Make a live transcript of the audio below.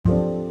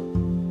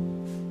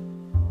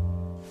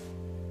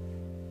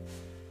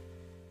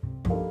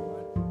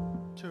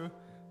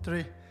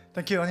3.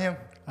 Thank you, Ahnem.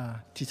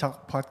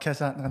 TTalk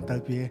podcast nakan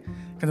talpi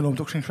kan lom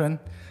tuk sing friend.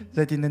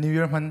 Zai in the new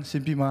year man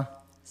simpi ma.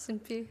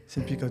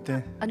 Simpi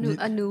kote.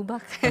 Anu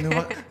bak.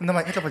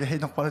 Nama kita pada hey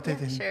nok pala te.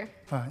 Sure.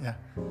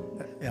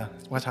 Yeah.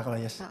 What hakala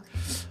yes.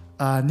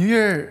 New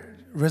year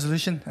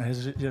resolution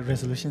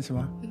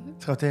semua.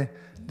 Kote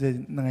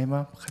de nangai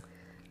ma.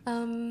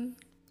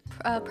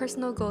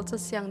 Personal goal to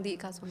siang di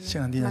ka som.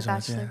 Siang di na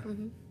so.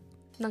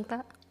 Nang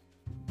ta.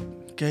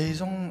 Cái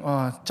giống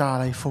trả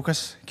lại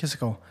focus cái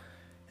sao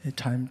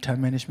time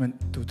management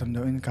tụi tầm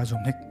đó in cả giống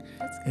hết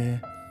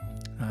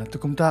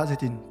tụi chúng ta sẽ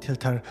tin theo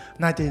thở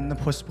nay thì nó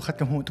post bắt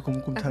cái hũ tụi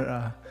chúng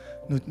thở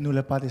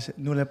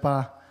nu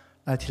lepa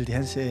till the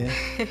end sẽ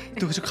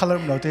tụi cái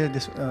color màu thế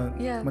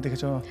mà cái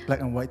cho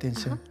black and white thế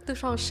sẽ tụi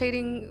trong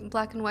shading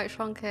black and white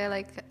trong cái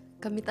like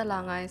kamit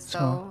alangai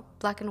so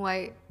black and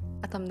white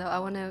atam đó I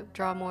want to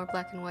draw more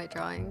black and white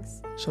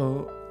drawings so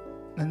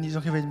nan ni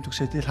cái về tụi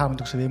sẽ thì làm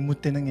tụi sẽ về mood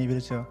tên ngay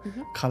về cho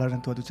color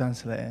and tụi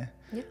chance là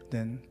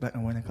then black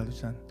and white and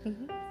color chance.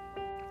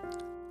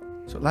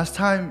 So last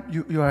time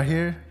you are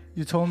here,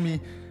 you told me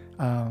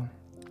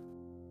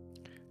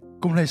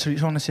cũng là sự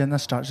trong nó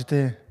start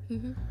today.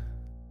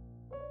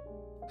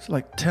 So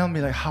like tell me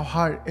like how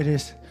hard it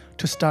is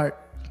to start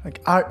like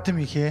art to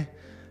me ke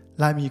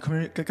lai mi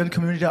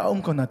community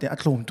da kon na te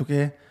atlom tu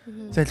ke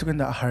zai tukan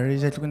da hari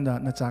zai tukan da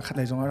na cha khat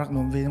lai jong rak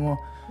nom ve mo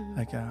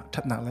like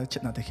that nak la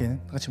chet na te khen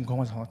ka chim ko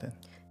ma sa ten.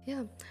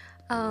 Yeah.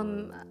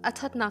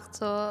 That nak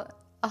so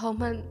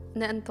ahoman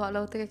ne antwa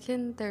lo te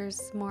kin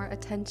there's more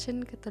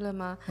attention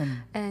katalama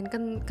and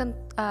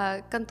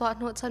kan to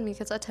no chan mi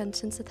ka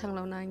attention sa thang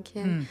lo nan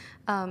kin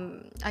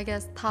I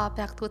guess tha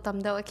pek tu tam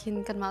da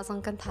kin kan ma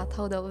sang kan tha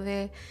thau da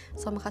ve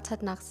so ma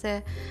khat nak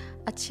se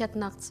achet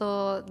nak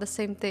so the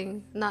same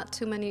thing not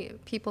too many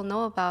people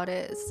know about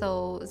it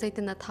so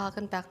zaitin na tha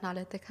kan pek na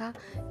le te kha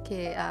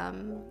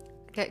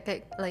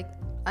ke like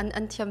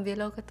an thiam ve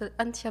lo ka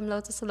an thiam lo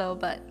cha slow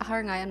but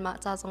har ngai an ma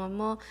cha song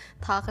mo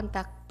tha kan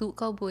pek tu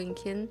ko buin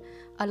kin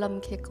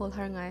alam ke kol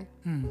har ngai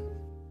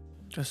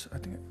just I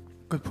think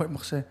good point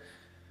mak se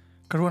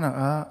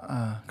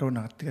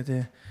corona ti te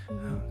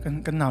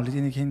kan naw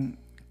li ni kin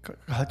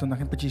ha to na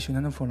kin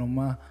position na follow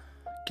ma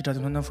kita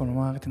tu na follow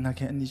ma tin na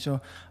ke ani cho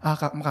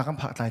ka ma kan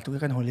phak tai tu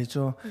kan hole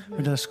cho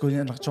middle school ni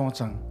an rak chong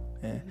chang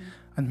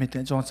an me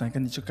te chong chang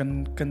kan ni cho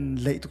kan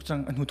lei tuk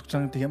chang an hu tuk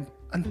chang te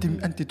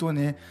an ti to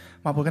ne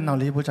ma bo kan naw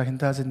li bo cha kin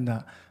ta jin da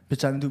be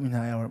chan du min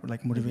ha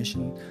like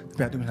motivation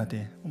be du min ha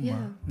te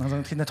na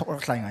jang thin na thok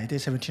rak lai ngai te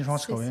 17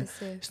 rounds go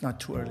it's not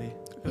too early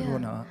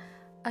corona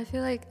I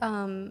feel like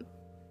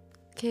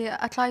ke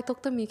atlai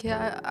tok to mi ke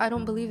I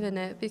don't believe in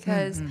it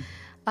because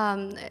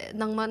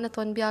nang ma na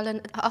ton bialan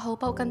a ho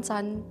pau kan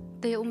chan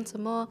te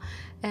chmo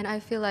and I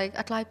feel like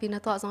atlai pi na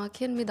to song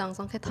khin mi dang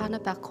song ke thana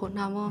pak khon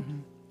na mo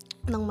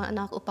nang ma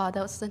nak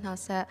upada sen ha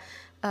se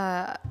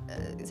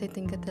se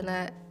ting ke tele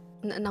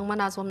nang ma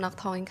na zom nak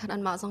thawin khan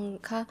an ma song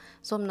kha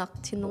zom nak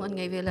thinung an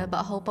ngai vela ba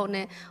ho pau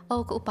ne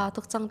ko upa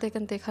tok chang te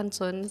kan te khan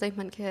chon zai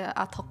man ke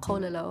a thok kho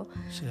le lo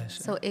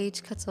so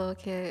age kha cho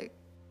ke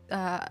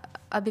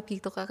abi pi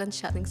to ka kan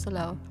chatting so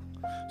lo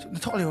so na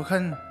thok le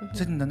khan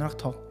jin na nak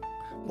thok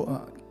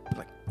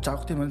like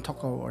chak ti man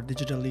thok or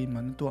digitally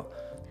man to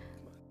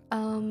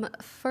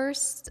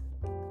first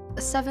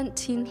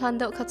 17 plan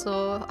daw ka to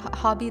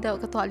hobby daw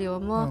ka to alio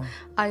mo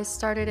I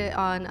started it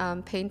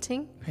on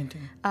painting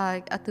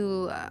atu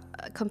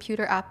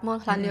computer app mo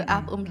plan lio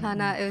app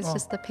plana it was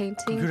just the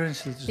painting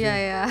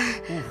yeah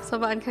so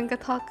man kan ka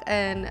talk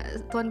and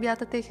ton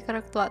biata te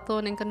karak to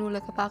ton en kanula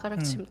ka pa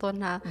karak chim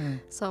ton na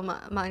so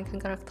man kan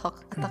karak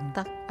talk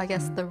tak I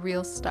guess the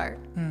real start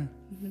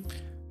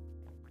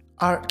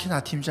art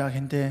kina team ja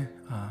kente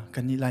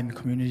kan ni lai mi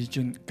community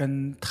jun kan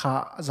tha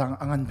jang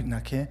angan big na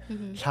ke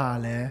tha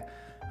le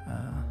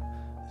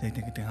they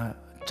think ha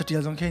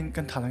chatia jong ken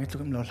kan tha lang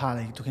tukum lo tha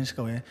lai tu ken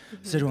ska we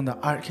zerong da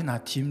art kina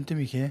team te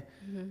mi ke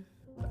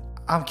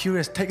I'm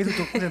curious take it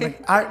to like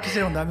art ki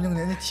zerong da mi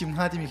ne team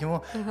ha ti mi ke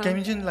mo game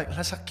jun like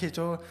la sak ke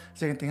cho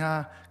zeng ting ha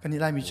kan ni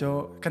lai mi cho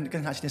kan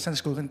ha sin san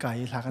school kan kai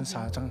la kan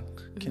sa jang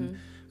kin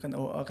kan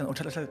o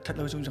that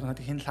lo jung jang ha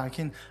ti hin la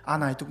kin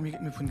anai tuk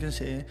mi phun kan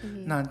se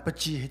nan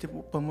pachi he te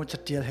pamo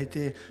chatia he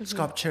te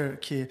sculpture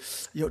ke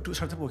yo tu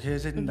sar te bo ke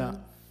zen da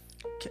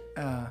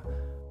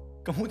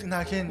ka hu ting na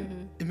ken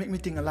it make me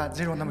think a lot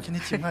zero na ma ken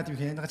ni chim ha ti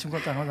ken na chim ko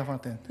ta ha da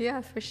fa ten yeah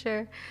for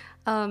sure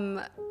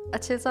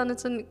ache sana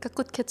chun ka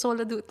kut ke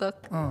chola du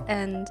tak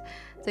and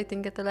I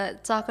think that la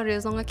cha ka re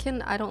zong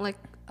ken I don't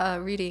like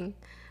reading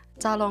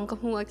cha long ka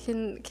hu ken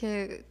ke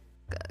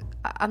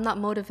I'm not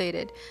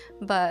motivated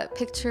but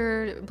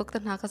picture book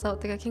tan ha ka sau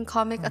te king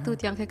comic atu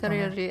tiang ke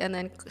career ri and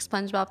then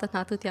SpongeBob tan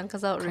ha tu tiang ka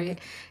sau ri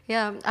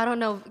yeah I don't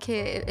know ke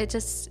it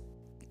just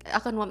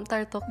akan wam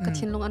tar tok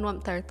kathinlong an wam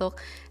tar tok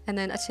and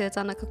then ache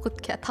chana ka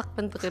kut kya thak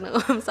pan tukin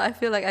so I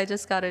feel like I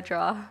just gotta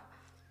draw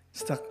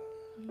stuck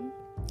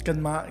kan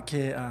ma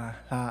ke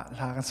la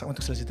kan sa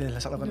untuk selesai la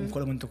sa kan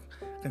ko untuk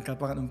kan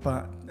kalpa kan umpa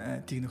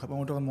tingin ko pa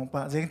mo kan mo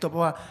pa zeng to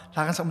pa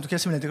la kan sa untuk ke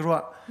simile de ro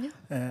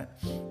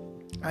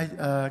ai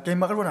kay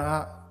ma ka ro na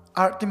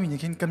art ที่มีนี่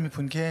กันมี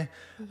พุ่นแค่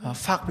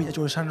ฝากปีอาจจ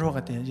ะชันโร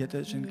กันเตะเยอะแต่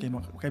จนเกม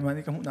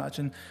นี่ก็หุ่นจ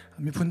น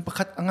มีพุ่นประ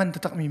คัดอัน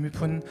ตักมี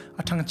พุ่น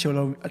ทั้งเชียวเร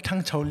าทั้ง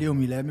เชียวเลี้ยว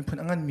มีแล้วมีพุ่น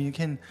อันมีแ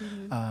ค่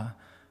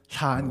ท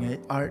านไง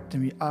art ที่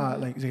มี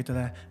like เรียกอะไ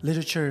ร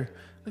literature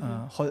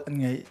ฮอลอัน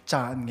ไงจ่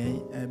าอันไง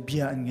เบี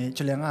ยอันไงจ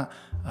ะเรียกว่า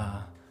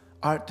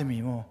art ที่มี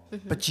โม่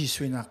ปัจจิส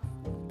วยนัก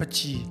ปัจ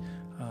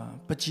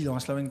จิลอง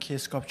สลาวนเค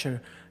sculpture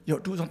ยอด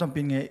ดูต้องทำเ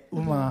ป็นไง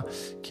มา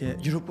เค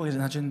ยุโรปก็จะ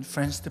น่าจะ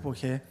France แต่พวก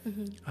เค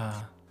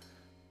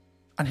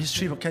อัน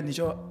history พวกแค่นี้จ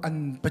ะอัน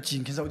ปัจจิง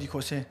แค่จะดีโค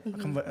เซ่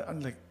คำว่าอัน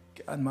like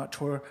อันมา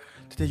ทัวร์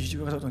ที่ยูทูบ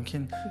ก็จะต้องคิ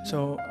ด so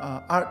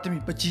art ที่มี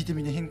ปัจจิที่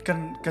มีเนี่ยเห็น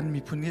กันมี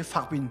พุ่นที่ฝ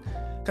ากบิน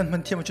กันมั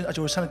นเทียมจนอาจจ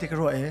ะสั่งที่กระโ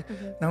ดด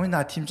นั่งไม่นา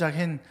ทีมจากเ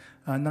ห็น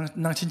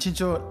นั่งชินๆ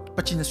จะ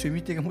ปัจจิน่ะสวยมี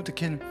แต่กันหุ่นตะเ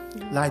ข็น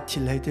ลายทิ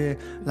ลให้เต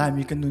ลาย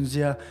มีกันนุนเ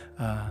ซีย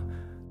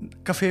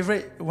ก็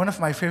favorite one of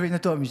my favorite น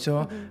ะตัวมีจ้ะ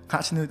หา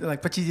ชนุด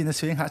like ปัจจิน่ะ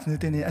สวยหาชนุ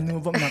ดเนี่ยอันนู้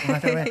นบอกหนักนะ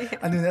ใช่ไหม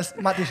อันนู้นน่ะ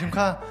มาที่ชิม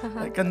ข้า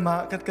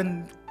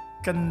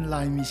กันล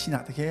ายมีชินั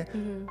กตะเข็น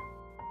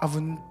อาวุ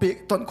ธเป๊ะ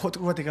ต้นโคตร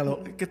กว่าที่กันหรอก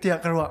ก็เตี้ย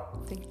กันว่า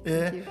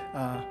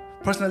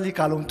personally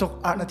การลงทุก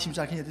อาร์ตในทีมจ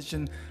ากที่จะจ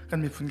นกัน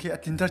มีผลแค่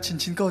ตินเตอร์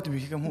ชินก็ตัวมี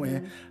แค่กับหัว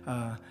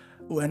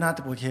อุณา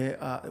ตัวแค่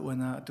อุ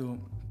ณาตัว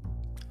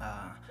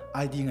ไอ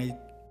เดียไง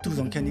ตัวต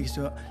รงแค่นี้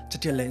ก็จะ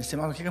เจริญเลยใช่ไห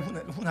มแค่กับ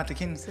หัวนาตะ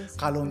คิน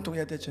การลงทุกอ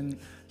ย่างจะจน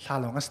ชา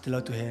ลงก็สติล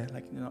ตัวเหรอ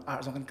likeอาร์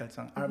ตสองกันกัน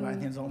จังอาร์ตมา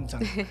เห็นสองจัง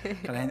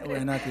กันเลย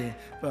อุณาตัว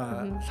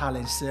ชาเล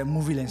นส์มู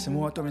วี่เลนส์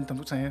มั่วตัวเป็นตั้ง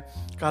ทุกอย่าง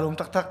การลง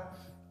ตัก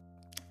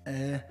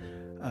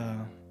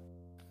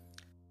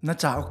น่า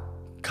จะ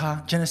ค่ะ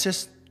Genesis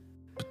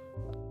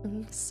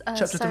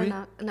chapter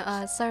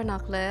 3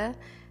 Sarnak le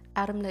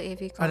Adam le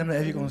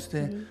Evi konste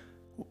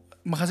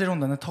maka zero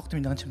na talk to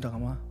me nang chimda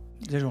kama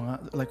zero nga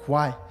like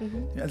why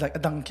like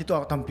adang kito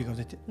tampi ko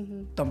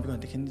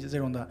te kin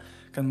zero na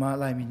kan ma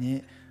lai mi ni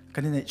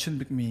kan nei chun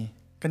big mi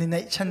kan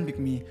nei chan big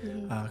mi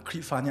kri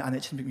fa ni ane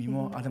chan big mi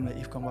mo Adam le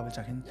Eve kong ba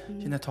chakin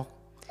hina talk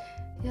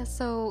yeah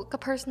so ka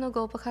personal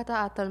go pakata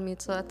atal mi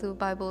so atu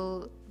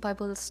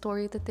bible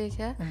story te te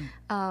khe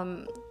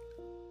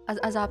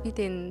azapi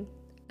tin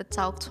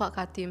talk to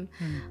akatim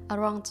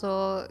arong to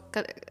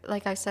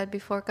like I said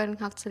before kan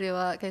hak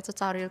chliwa ke to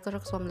charil ko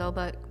rak som lo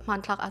ba man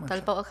thak atal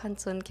pa akhan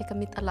chun ke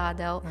kamit ala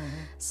daw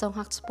so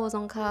hak suppose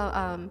on ka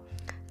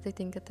I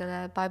think that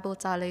the bible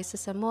chale se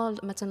samol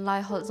machan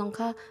lai hol jong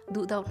kha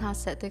du daw na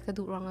se te ka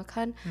du rang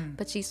akhan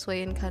but chi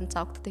swain kan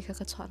talk te ka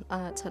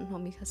chan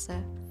homi kha se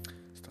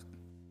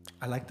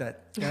I like that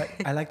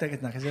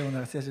na ka zero na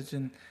se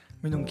chun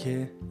minung ke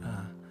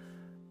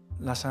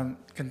last time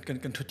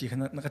kan thuti khan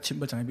na ka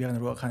chimba chang bi kan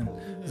ro khan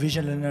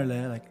vision learner le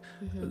like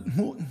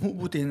mu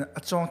bu tin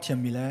a chong thiam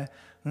mi le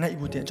ngai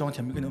bu tin chong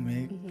thiam mi kan me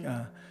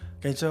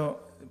kai cho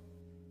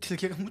thil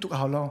ke mu tu ka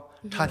halo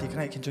tha thi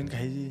ngai kin chun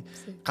kai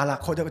kala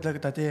kho da ka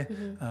ta te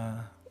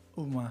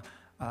uma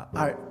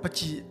art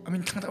pachi I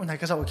mean khang ta nai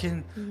ka sa kin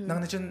nang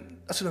ne chun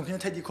asulong kin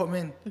thai di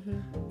comment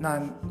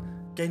nan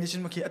kai ni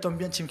chun ma ki atom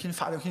bian chim kin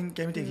fa lo kin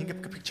kai mi te kin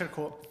ka picture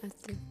ko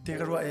te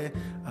ka ro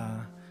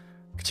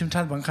chim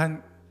than bang khan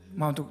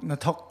มาตุกนั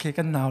ทอกเค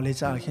กันนาวเลย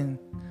จ้าเห็น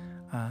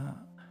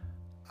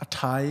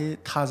ท้าย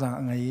ท่าจาง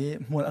อะไร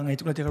มัวอะไร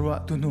ทุกอย่างที่เขาว่า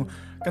ตุนู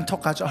กันทอก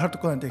การจะหาทุก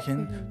คนแต่เห็น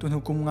ตุนู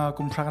กุมงา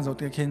กุมพระกันจะ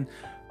ตัวเห็น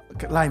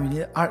ลายมินิ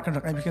อาร์ตกันรั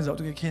กไอ้พี่กันจะ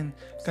ตัวเห็น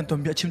กันตัว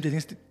เบียชิมเดนิ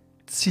ส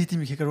ซีที่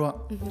มีเขาว่า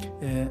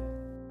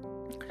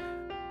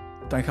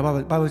ตอนนี้เขา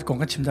บ้าๆกง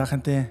กันชิมจากกั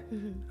นเต้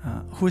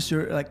who's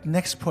your like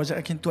next project ไ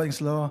อ้เห็นตัวเองส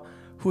โล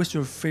who's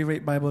your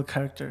favorite Bible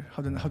character how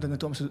the นั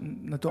ตัวมัน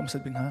สุ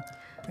ดเป็นฮะ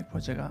เป็นโปร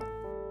เจกต์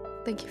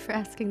Thank you for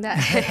asking that.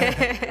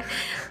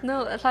 No,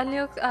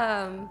 Lanyok,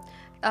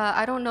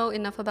 I don't know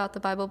enough about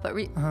the Bible, but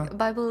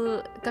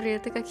Bible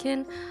kariyate kin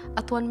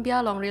atwan bia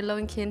long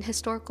reloing kin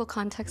historical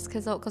context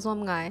kazom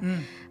ngai.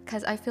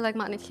 Because I feel like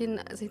matnikin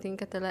I think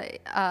katala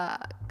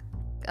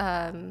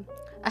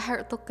I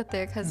heard tukate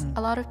because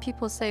a lot of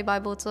people say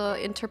Bible to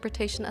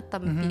interpretation at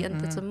tambi and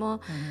mo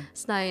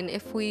snain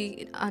if we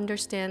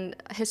understand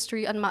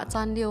history and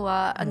matsan liwa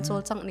and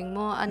zol chang ning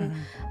mo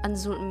and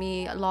zul mi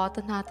law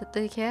tan ha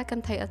te khe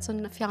kan thai achun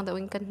fyang da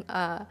wing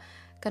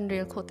kan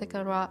real khote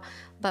kara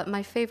but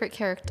my favorite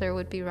character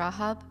would be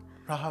Rahab.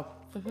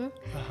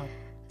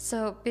 So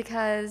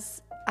because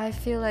I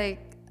feel like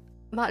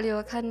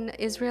Matliwa kan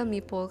Israel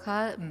mi po ka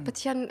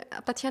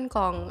patyan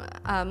kong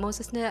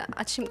Moses ne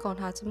achim kon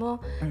ha mo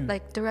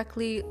like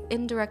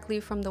indirectly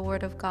from the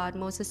word of God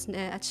Moses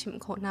ne achim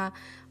kon na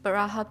but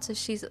Rahab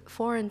she's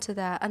foreign to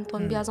that and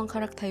ton bia jong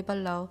karak thai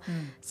balaw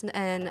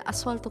and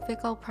aswal to pe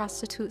ka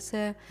prostitute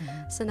se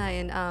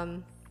sanayin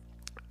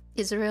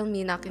Israel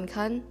mi nakin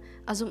kan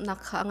azum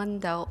nak angan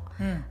daw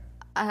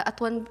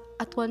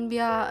atwan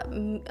bia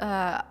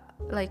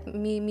like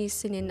me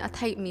sinin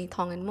athai mi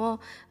thongin mo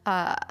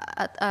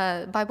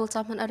Bible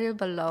chaman aril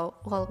below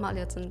well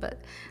maliatan but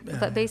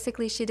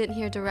basically she didn't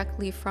hear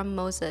directly from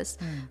Moses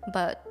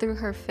but through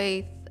her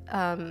faith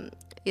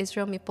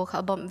Israel mi po ka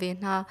bom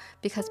vena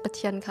because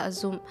patyan ka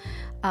azum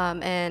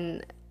and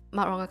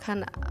marong kan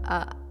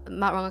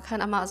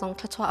Marangakan Amazon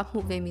Katwa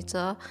Amu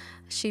Vemita,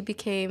 she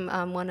became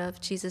one of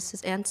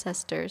Jesus's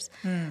ancestors.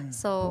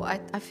 So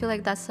I feel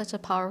like that's such a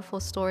powerful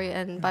story,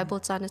 and Bible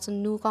Tsan it's a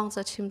new gong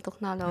sa chim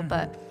toknalo,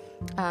 but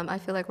I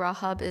feel like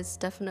Rahab is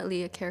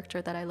definitely a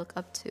character that I look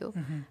up to,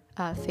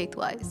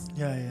 faith-wise.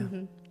 Yeah.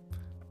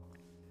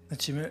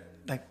 Achime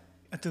like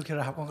atu ke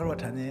Rahab kong karwa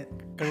thane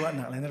karwa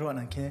nak lain karwa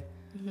nak ke.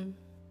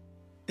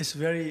 It's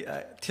very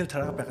til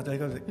thara ka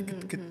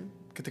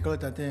ka ko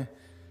tate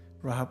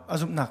Rahab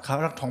azum nak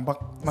kharak thong bak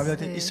ma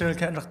velte Israel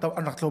ke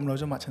anak tlom lo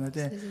jo ma chana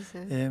te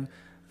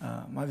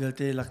ma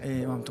velte lak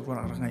mam tu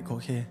rak ngai ko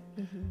ke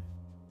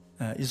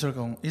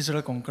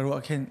Israel kong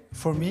karwa ken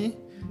for me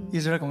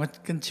Israel kong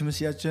kan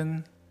chimsia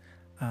chen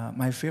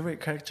my favorite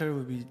character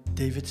would be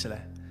David sala.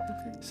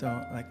 So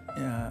like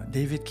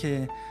David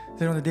ke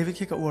David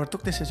ke ka war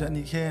tok te se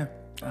ani ke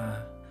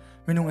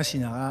minung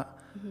asina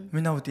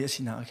minauti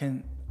asina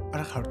ken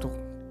arak hartok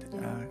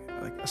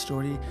like a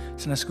story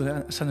sana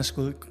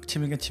school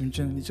chiming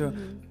chimchun ni jo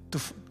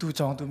tu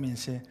chong tu min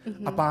se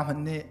apa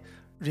man ne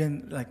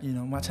rian like you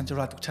know ma chan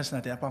chura tuk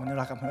chasna te apa man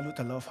ra ka ma lu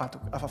ta lo fa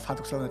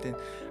tuk so na te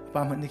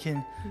apa man ni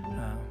ken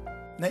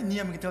na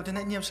niam ki te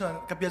na niam so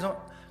ka pia so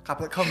ka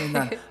pa khom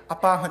nan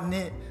apa man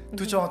ne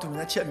tu chong tu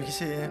na chia mi ki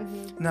se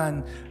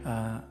nan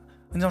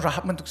and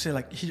Rahab man tuk se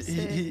like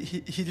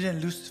he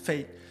didn't lose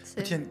faith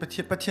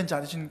pathian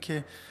ja chin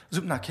ke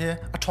zup na ke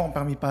a thong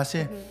pang mi pa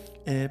se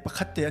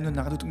pakhat te anu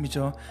na ka tu mi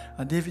cho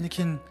David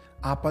nikin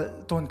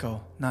apal ton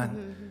ko nan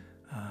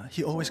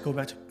he always go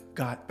back to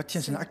God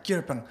pathian sin akir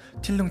pang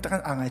thinlung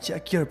takan angai chi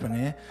akir pang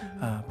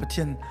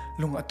pathian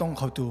lung atong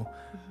khau tu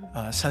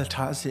sal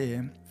tha se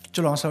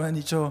chulong sa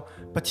ni cho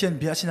pathian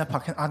bia sina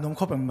phakhen anom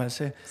kho pang ba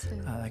se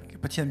like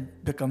pathian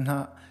bekam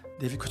na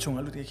David kuchung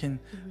alu te kin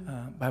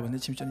Bible ne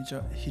chim chani cho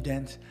he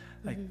dance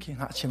like king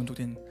ha chem tu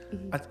tin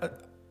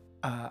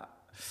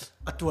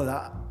atwala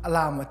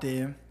alam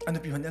ate anu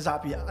pi hon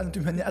azabi anu pi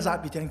hon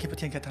azabi ten ke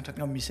pathian ka thang thak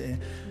ngam mi se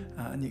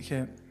ani ke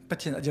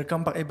pathian ajer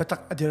kam bak e batak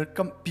ajer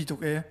kam pi tu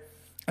ke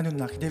anu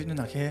nak David nu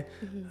nak ke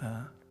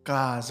ka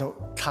zo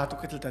tha tu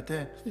ke tel te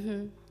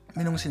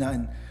minung sina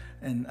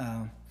and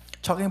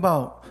talking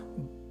about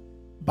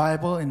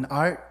Bible and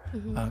art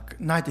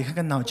night e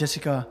kan now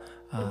Jessica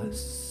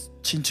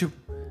Chinchu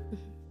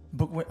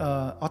book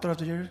author of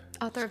the year.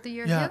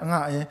 Yeah,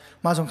 nga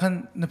ma jong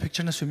khan na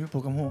picture na swimming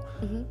pool kam ho.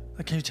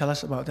 Can you tell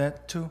us about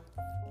that too?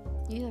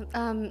 Yeah.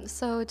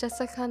 So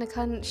Jessica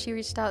Nakan, she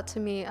reached out to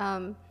me.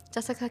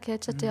 Jessica ke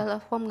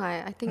chatel hom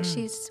ngai. I think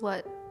she's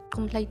what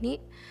complaint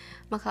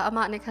maka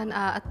ama ne kan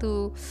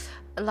atu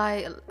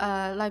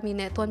lai mi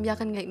ne ton bia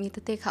kan ngai mi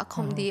te kha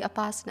khom di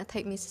apas na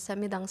thai mi sa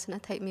mi dang sna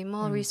thai mi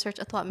more research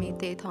atwa mi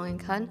te thong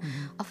kan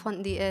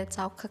afon di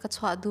chau kha ka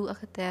chwa du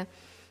akate.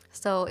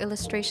 So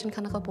illustration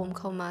kana ka bom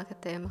khoma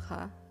kate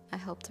maka I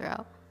helped her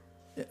out.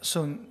 Yeah,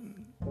 so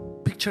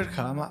picture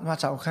ka ma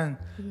chau khan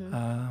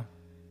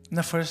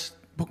na first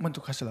book man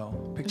tu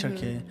khasalo picture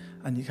ke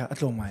ani ka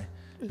atlom mai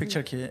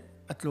picture ke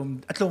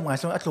atlom mai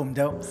so atlom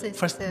deu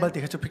first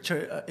balti ka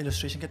picture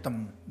illustration ke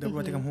tam de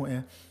ro te kam hu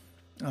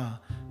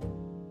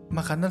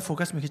ma khan nan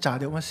focus mi ki cha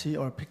deu ma si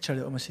or picture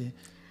deu ma si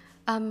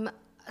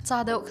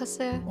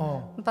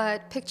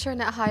but picture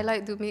na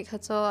highlight do me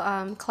khacho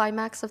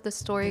climax of the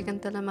story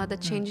gantalama the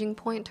changing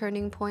point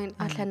turning point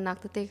atlan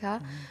nak te ka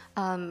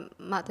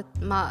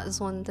ma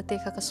zone te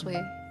ka kaswe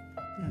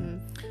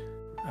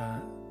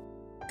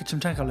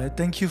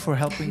thank you for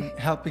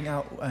helping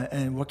out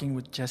and working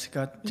with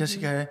Jessica.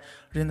 Jessica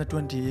rin na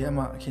 20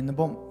 ama kin na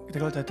bom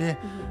kitagol tate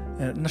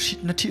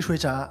na ti hroi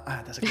cha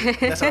that's the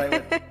right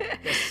word.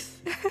 Yes.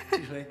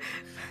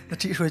 Na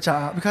ti hroi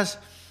cha because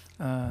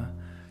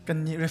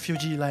kan ni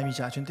refugee lai mi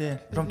cha chunte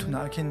rom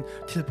thuna kin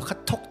thil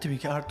pakhat thok ti mi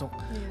ke ar tok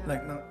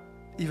like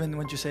even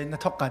when you say na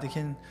thok ka de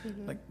kin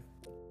like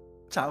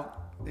chao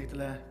the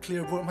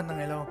clear board man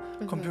ngai lo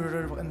computer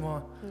and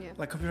more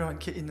like computer man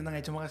ke in na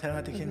ngai chuma ka thang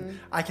ati kin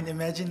I can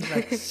imagine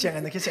like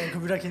siang na ke siang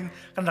computer kin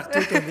kan rak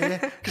tu te be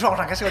ki rong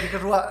rang ka se di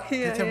ka ruwa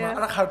te ma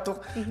ara khar tok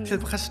thil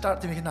pakhat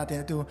start ti mi ke na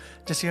te tu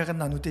Jessica kan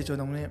nanu te cho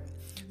nong ne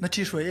na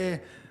chi shwe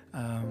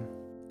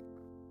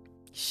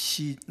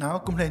she now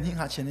complain hi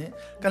ha chene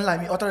kan lai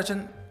mi author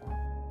chen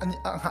ani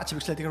ha chi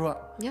bi slati ruwa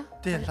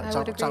te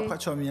chao ka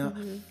cho mi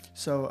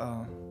so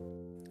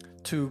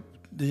to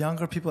the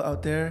younger people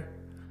out there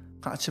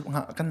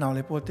kan now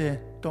le pote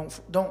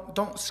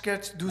don't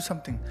scared to do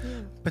something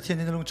but yen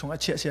ni long chong a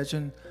chia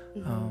chun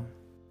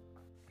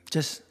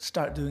just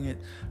start doing it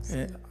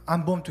an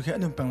bom tu ke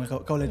anum pang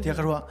ka le te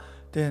ka ruwa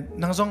te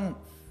nang jong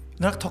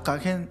nak thoka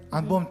khen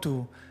an bom tu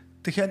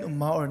te khen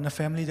umma or na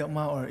family de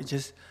umma or it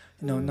just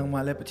you know nang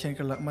ma le pathian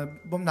ka ma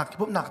bom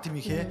nak ti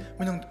mi khe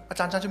minung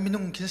achan chan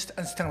minung kin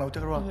an stang lo te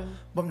ka ruwa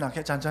bom nak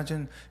ke chan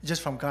chun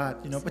just from God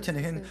you know pathian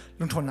khen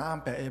lung thon na am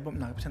pe bom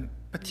nak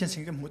pathian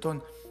sing ke mu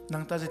ton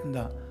nang ta jit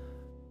da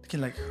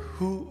like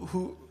who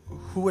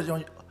was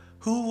on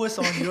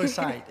your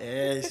side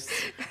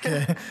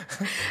okay.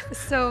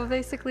 So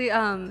basically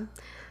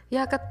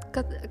yeah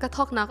ka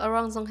talk nak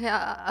around song he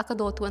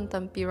akado tu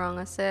antam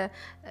pirang ase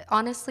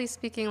honestly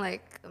speaking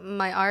like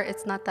my art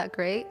it's not that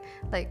great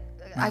like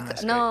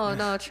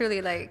no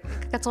truly like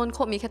katon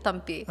ko mi ke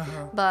tampi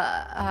but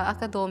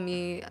akado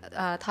mi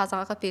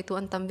thazang ka pe tu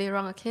an tambe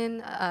rang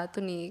akin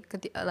tu ni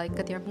like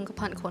kadir hung ka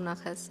phan khona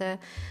khase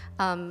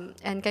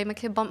and kai ma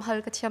ke bump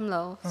hal ka thiam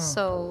lo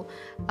so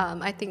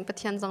I think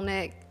pathian jong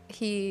ne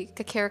he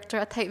ka character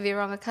a type ve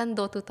rang akan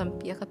do tu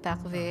tampi ka pak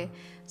ve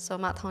so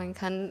ma thong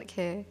kan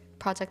ke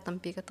project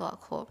tampi ka to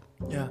kho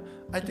yeah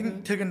I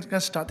think till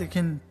can start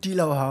can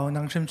deal how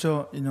nang shim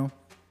so you know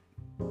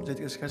that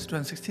is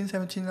 2016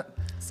 17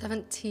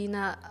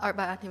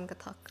 Artbyahnem ka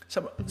talk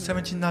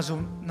 17 na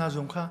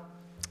zoom kha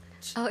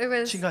oh it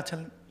was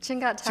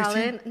Chinga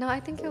talent no I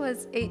think it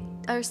was 8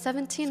 or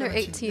 17 or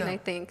 18 yeah. I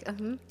think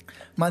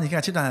ma ni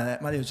ka chi da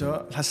ma li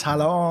jo la sa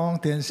long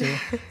ten se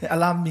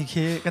alam mi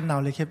ke kan naw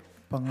le ke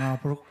panga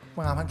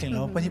phan king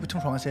lo pa ni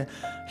puthung thong se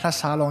la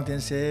sa long ten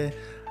se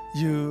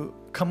you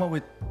come up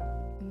with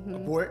a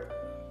board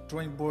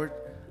drawing board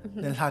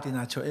then how did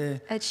not show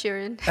Ed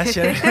Sheeran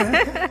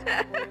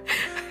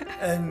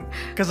and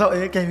cuz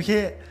I game ke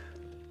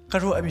ka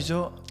ro ami jo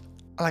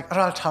like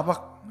aral thabak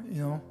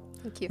you know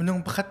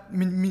minung pakhat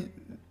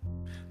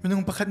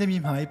ne mi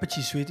mai pa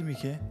chi sui ti mi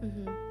ke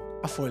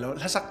a foilo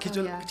la sak ki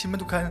jo chim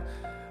du kan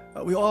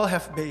we all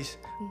have base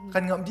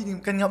kan ngam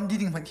di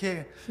ding phan ke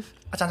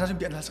achan sa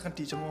bian la sak kan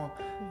ti chmo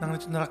nang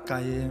na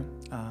kai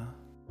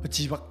pa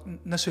chi bak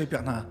na sui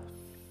pyak na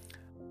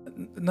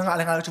nang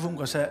ala ngal chu vum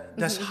ko se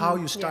that's how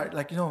you start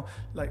like you know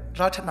like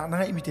rat na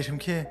nang imitation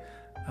ke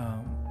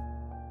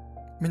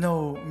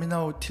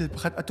minau til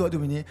pakhat atu adu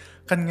ni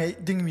kan ngai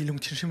ding mi lung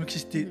chin sim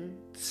khisti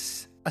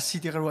asi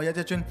ti garwa ya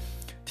chun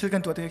til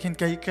kan to te khin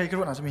kai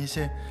ro na mi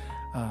se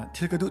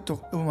til ka du to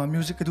ma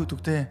music ka du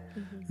tuk te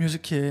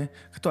music ke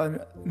ka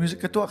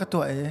to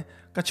e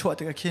ka chwa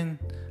te ka khin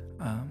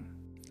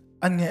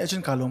an nge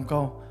chun ka lom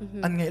ko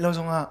an nge lo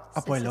zonga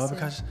apoi lo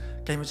because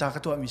kai ma cha ka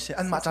to mi se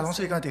an ma cha long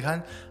se ka ti khan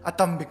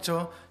atam bik cho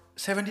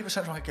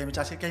 70% ro kai ma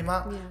cha se kai ma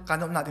ka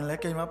nom na ding le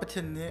kai ma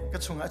pathian ni ka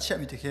chunga chhe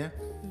mi te ke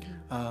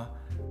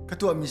ka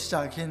to mi cha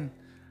khin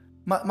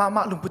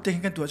ma lung putte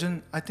kan to chun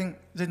I think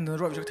then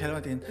ro bi thela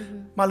tin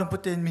ma lung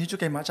putte mi chu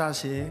kai ma cha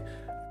se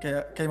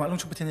kai ma lung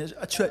chu putte ni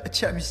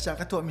achhe mi cha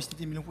ka to mi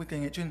sti mi lung putte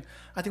nge chun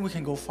I think we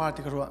can go far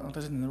to ro ta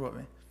zen ro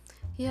be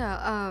yeah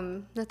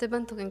na te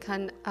ban to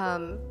kan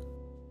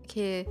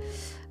okay,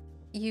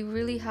 you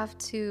really have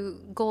to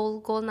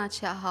goal na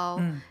cha how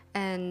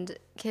and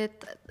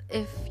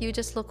if you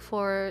just look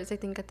for I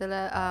think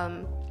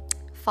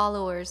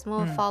followers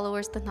more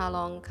followers than how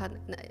long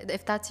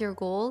if that's your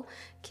goal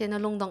ke na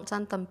long dong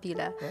chan tampi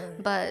la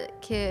but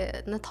ke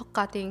na thok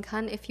ka ting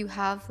khan if you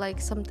have like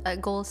some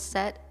goal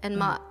set and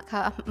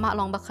ma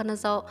long ba khana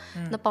zo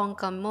na pong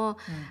kam mo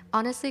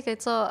honestly ke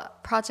cho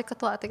project ka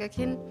to ate ka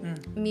kin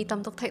mi tam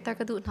tok thai tar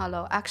ka du na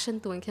lo action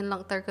tu kin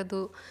lang tar ka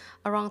du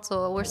around so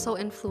we're so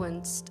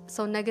influenced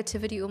so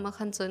negativity uma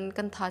khan chun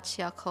kan tha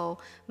chia kho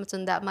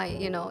machun that might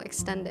you know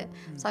extend it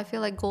so I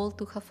feel like goal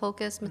to ka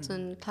focus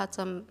machun tha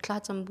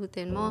cham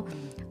buten mo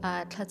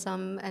tha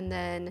cham and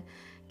then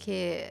ke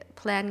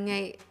plan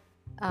ngai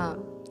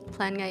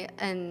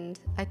and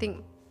I think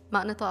ma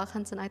na to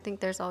khan chun I think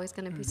there's always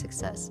going to be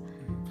success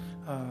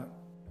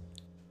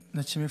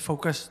na chimi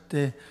focus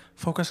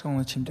kong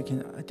na chim tikin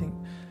I think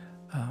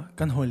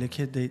kan hole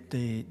ke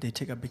they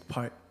take a big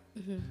part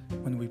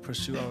when we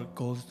pursue our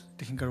goals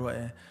tikin karwa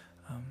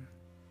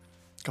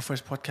ka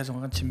first podcast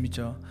ong kan chimmi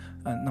cho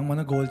nang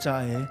mana goal cha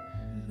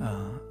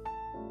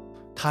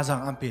tha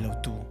jang am pe lo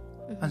tu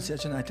and so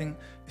I think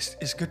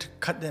it's good to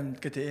cut them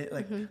get it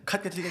like cut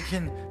get it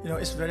again you know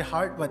it's very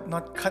hard but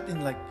not cut in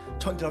like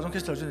 20,000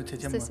 kislo jun the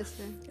them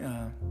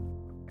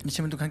ni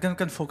chim tu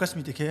kan focus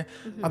mi te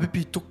abi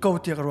pi tu kau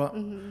te karwa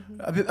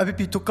abi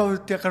pi tu kau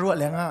te karwa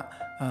lenga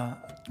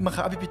ma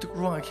kha abi pi tu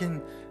ruang akin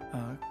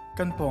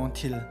kan pong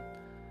thil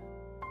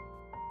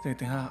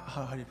te ha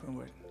hari pon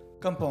word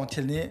kan pong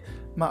thil ni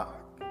ma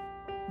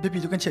baby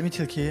tu kan chemi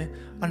thil ke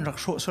an rak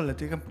sho so la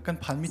te kan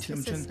phan mi thil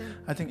chun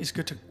I think it's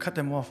good to cut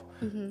them off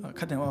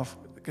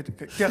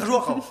te ro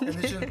ko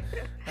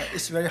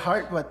it's very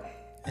hard but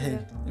hey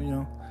you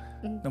know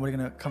nobody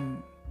gonna come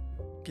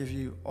give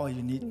you all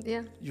you need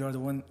you're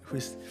the one who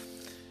is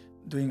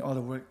doing all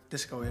the work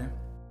this go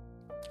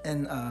and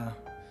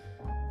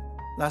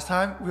last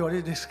time we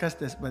already discussed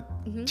this but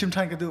chim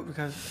trying to do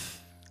because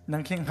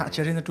nang king ha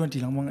cherin na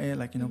 20 lang mong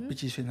like you know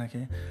pichi swi na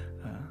ke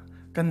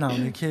kan naw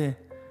le ke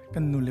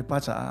kan nu le pa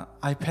cha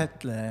iPad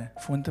le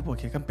phone te po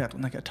ke kan pek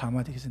na ke thama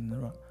ti sin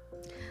ro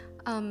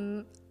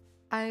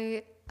I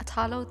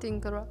athalo ting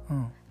ro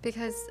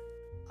because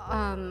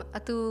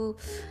atu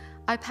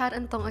iPad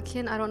and tong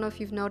akin I don't know if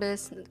you've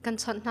noticed kan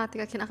chon na ti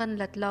akin akan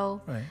let low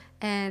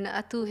and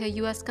atu he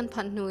US kan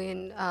phan nu in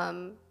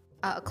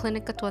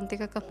clinic ka tuan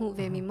tika ka mu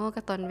ve mi mo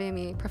ka ton ve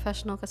mi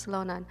professional ka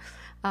salonan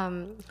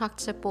hak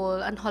chepol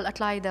an hol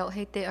atlai daw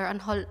hete or an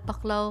hol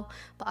paklaw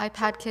pa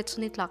iPad kit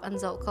ni tlak an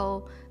zau ko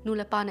nu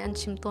le pa ne an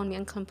chim ton mi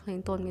an complain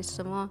ton mi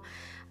samo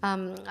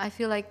I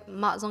feel like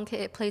ma zong ke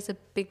it plays a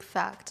big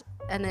fact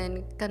and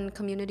then kan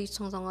community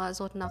chung zong a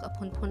zot nak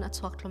apun at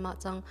swak lama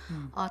chang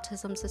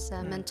autism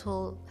sa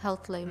mental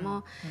health lay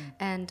mo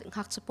and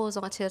hak chapo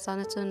zong a chir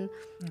sana chun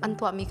an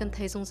twa mi kan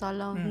thai zong za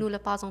lo nu la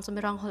pa zong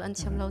chmirang hol an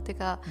chiam lo te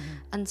ka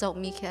an zau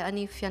mi ke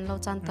ani fian lo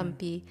chan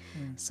tampi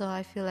so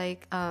I feel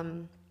like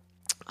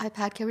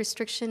iPad ke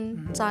restriction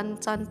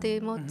chan te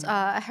mo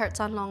a hurt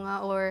chan longa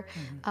or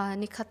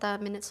nikata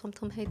minutes som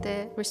thum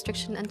hete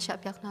restriction an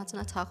chap yak na chan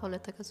atha khol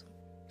te ka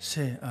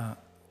se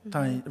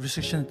tai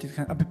restriction ti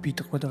kan abi pi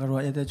to ko da ro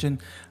ya da chen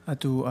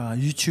atu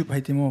YouTube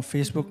hai te mo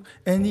Facebook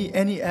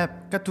any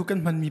app ka tu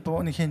kan man mi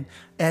pa ni khen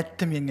ad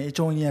te mi ngai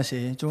chong ya se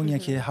chong ya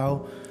ke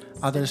how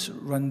others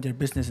run their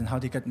business and how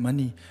they get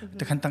money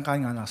te kan tang ka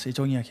nga na se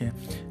chong ya ke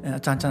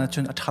chan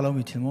chun athalo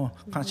mi thil mo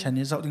kha chen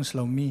ni zau ding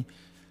slow mi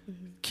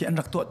ki an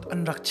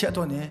rak che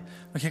to ne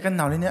ma ke kan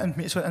naw le ne an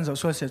mi so an zo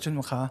so se chun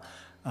mo kha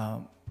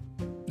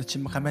na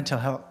chim kha mental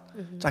health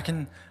takin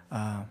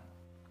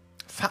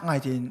phak ngai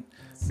tin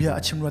bia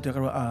achim ro te ka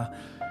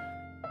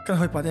kan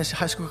hoi pa de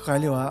high school ka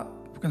lewa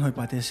kan hoi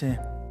pa de se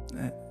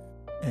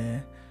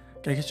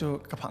cái cho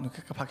các bạn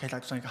các bạn khai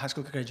lại trong cái high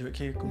school cái graduate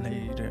cái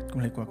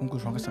cũng lấy qua cũng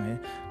rong cái sang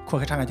qua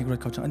cái thang này thì rồi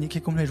câu chuyện anh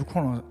cái cũng lấy rút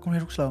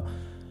slow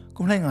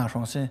cũng lấy ngả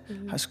rong se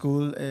high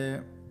school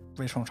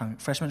về rong sang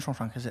freshman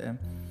rong cái sẽ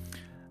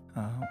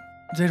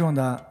dễ rong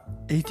da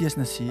ATS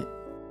na si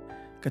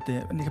cái thế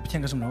anh cái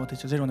片个什么了，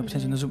就这种的片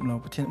就那种了，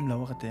片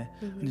了个thế，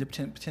你这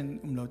片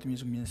了就咪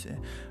就咪些，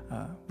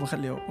我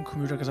看了，我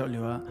computer 个时候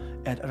了啊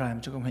，add อะไรมั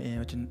น就ก็ให้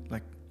就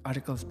like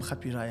articles บัก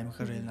ปีไรมัน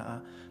ก็เรียนละ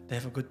they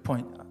have a good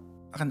point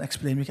อากัน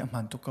explain มีกั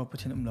นทุกก็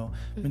片แล้ว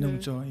ไม่ต้อง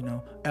จะ you know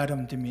Adam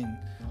ที่มี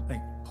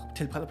like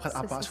ที่พัดอ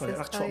าบะส่วน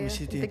รักชอบมี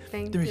สิที่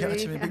มีแค่อา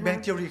ชีพ Big Bang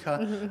Theory ค่ะ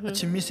อา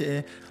ชีพมีเสีย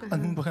อัน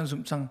มุ่งไปกันสุ่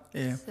มจัง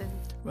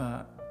ว่า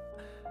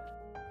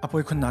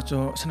apoi khun na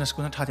cho sana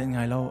school na thate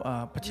ngai lo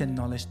pathian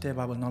knowledge te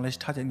bible knowledge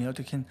thate ngai lo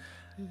tikin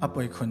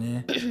apoi khone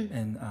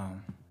and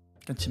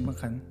kan chimma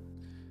khan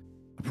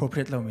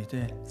appropriate lo mi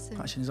te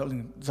ha shin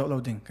zo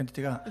loading kan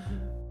tika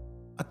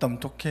atam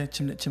tok ke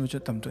chim cho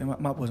tam to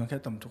ma bo jong ke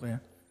tam to ke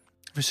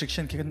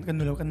restriction ke kan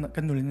nu lo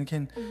kan nu lin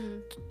ken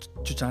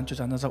chu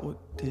chan na za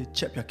te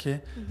chep ya ke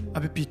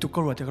abi pi to ko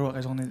ro te ko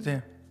ka jong ne te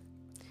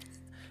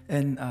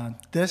and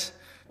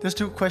there's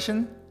two question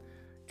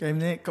cái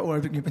này có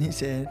order big ni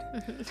said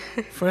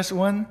first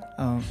one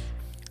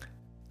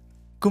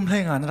kum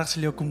hai nga nak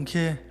silio kum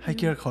khe hai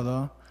kir khodo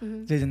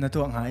je na to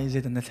ngai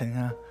je na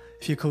thenga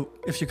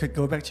if you could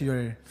go back to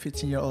your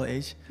 15-year-old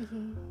age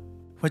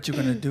what you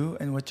gonna do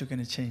and what you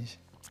gonna change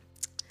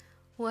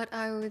what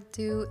I would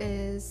do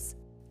is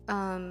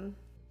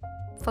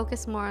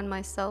focus more on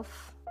myself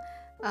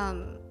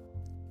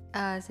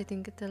as I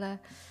think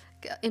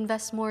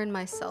invest more in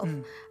myself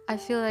I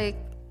feel like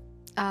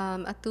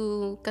atu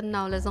kan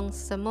naw la zong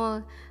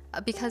samo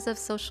because of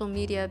social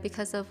media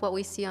because of what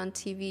we see on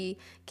TV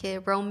ke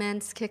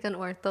romance ke kan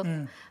orto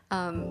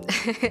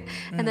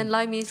and then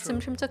like me sim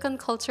to kan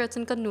culture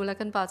kan nula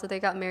kan ba so they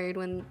got married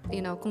when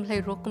you know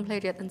kumplay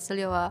riat an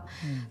siliowa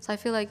so I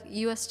feel like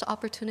US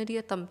opportunity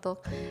at tamtok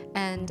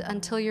and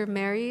until you're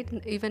married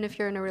even if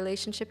you're in a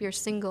relationship you're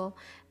single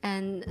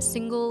and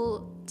single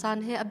chan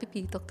he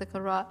abipi tok te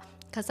kara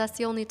because that's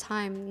the only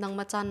time nang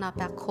ma chan na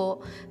back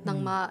ko nang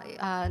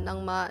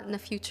ma na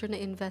future na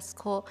invest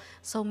ko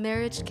so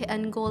marriage ke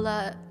angola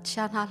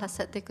chan ha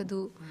set te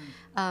kadu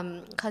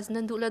cuz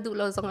nan du la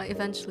zong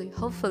eventually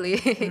hopefully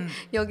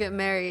you'll get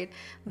married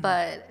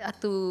but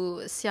atu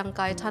siang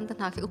kai than tan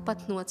ha ke upat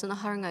nu chuna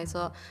har ngai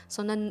so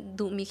nan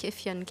du mi ke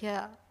fian ke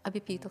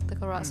abipi tok te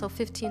kara so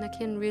 15 I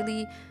can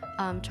really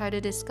try to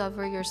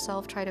discover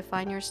yourself try to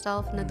find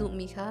yourself na du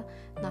mi ka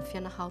na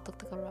fian how tok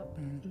te kara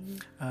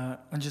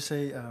and just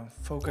say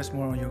focus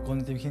more on your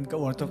goal thinking ka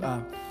or tok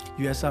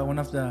US are one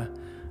of the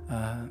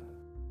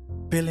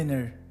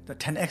billionaire the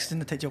 10x in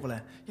the take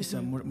he's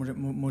a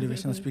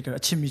motivational speaker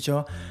achimi cho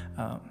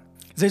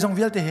zai jong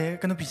vial te he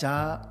kanu pisa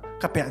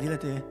ka pe di la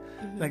te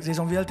like zai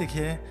jong vial te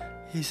he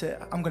he said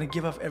I'm going to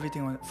give up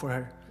everything for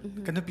her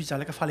kanu pisa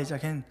la ka fale cha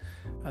khen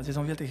zai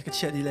jong vial te ka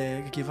che di le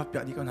ka give up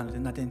ya di kon hal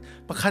na ten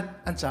pakhat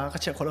an cha ka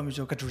che kholo mi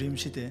cho ka dream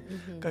si te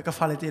ka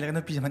fale te la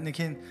kanu pisa man ne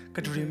khen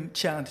ka dream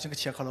cha an te ka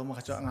che kholo ma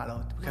ka cho nga lo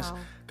because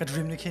ka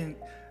dream ne khen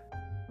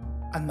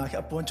an ma ka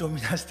apon cho mi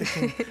nas te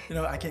you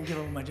know I can't give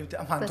up my dream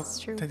I'm han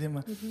to te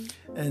ma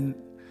and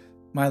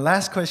my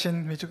last question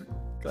which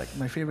like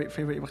my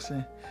favorite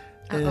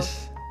is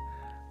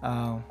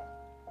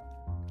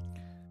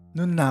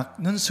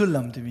nun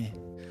sulam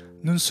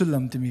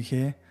to me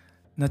ke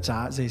na cha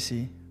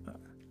jaisi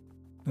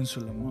nun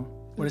sulam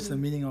what is the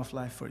meaning of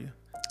life for you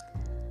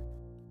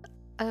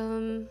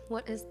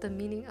what is the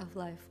meaning of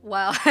life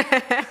wow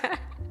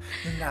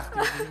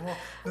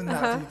nun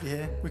nak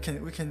we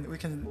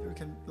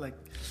can like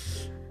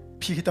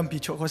pi tam pi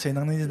cho ko se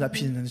nang ni da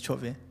pi na cho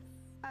ve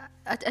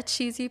a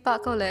cheesy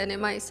pakole and it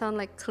might sound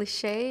like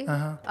cliche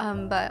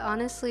but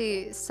honestly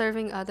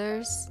serving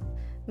others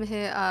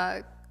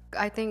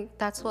I think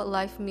that's what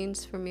life means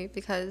for me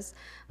because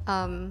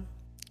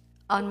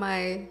on my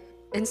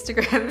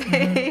Instagram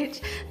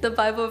page, the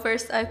Bible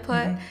verse I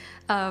put,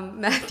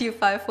 Matthew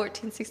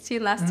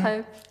 5:14-16 last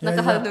time.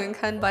 Nakahaluin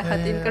kan by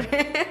hadin ko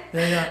rin.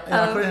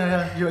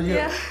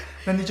 Yeah.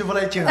 Nandito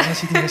wala yung na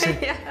si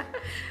Yeah.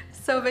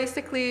 So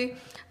basically,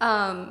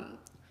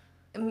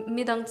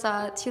 midang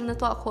sa til na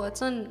to ako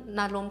chun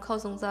na lom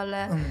khao zong za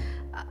le.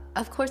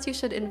 Of course, you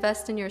should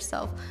invest in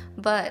yourself.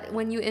 But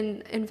when you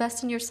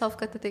invest in yourself,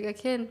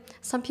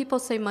 some people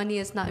say money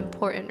is not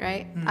important,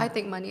 right? I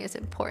think money is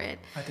important.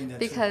 I think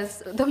that's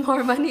because the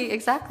more money,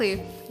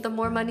 exactly, the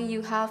more money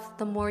you have,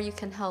 the more you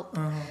can help.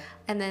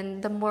 And then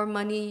the more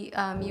money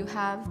you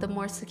have, the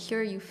more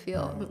secure you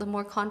feel, the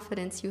more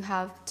confidence you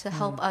have to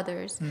help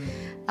others.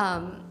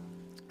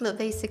 But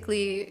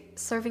basically,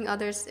 serving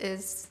others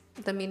is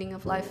the meaning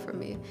of life for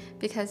me,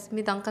 because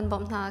midangkan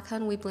bom na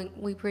kan we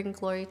bring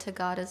glory to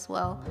God as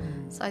well.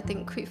 So I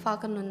think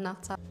krifakan nun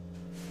nakta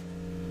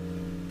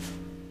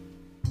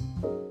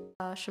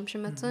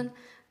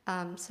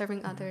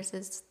serving others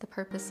is the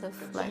purpose of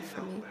life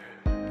for me.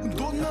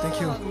 Thank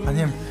you.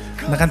 Ahnem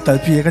nakan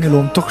talpi kan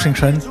lom tok sing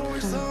shan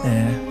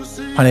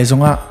palai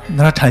zonga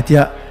na thai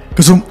tia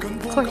kusum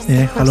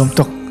kalom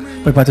tok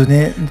pai patu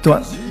ne to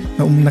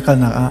na nakal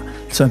na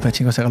so pa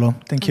ching ko sa kalom.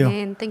 Thank you.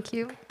 Thank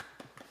you.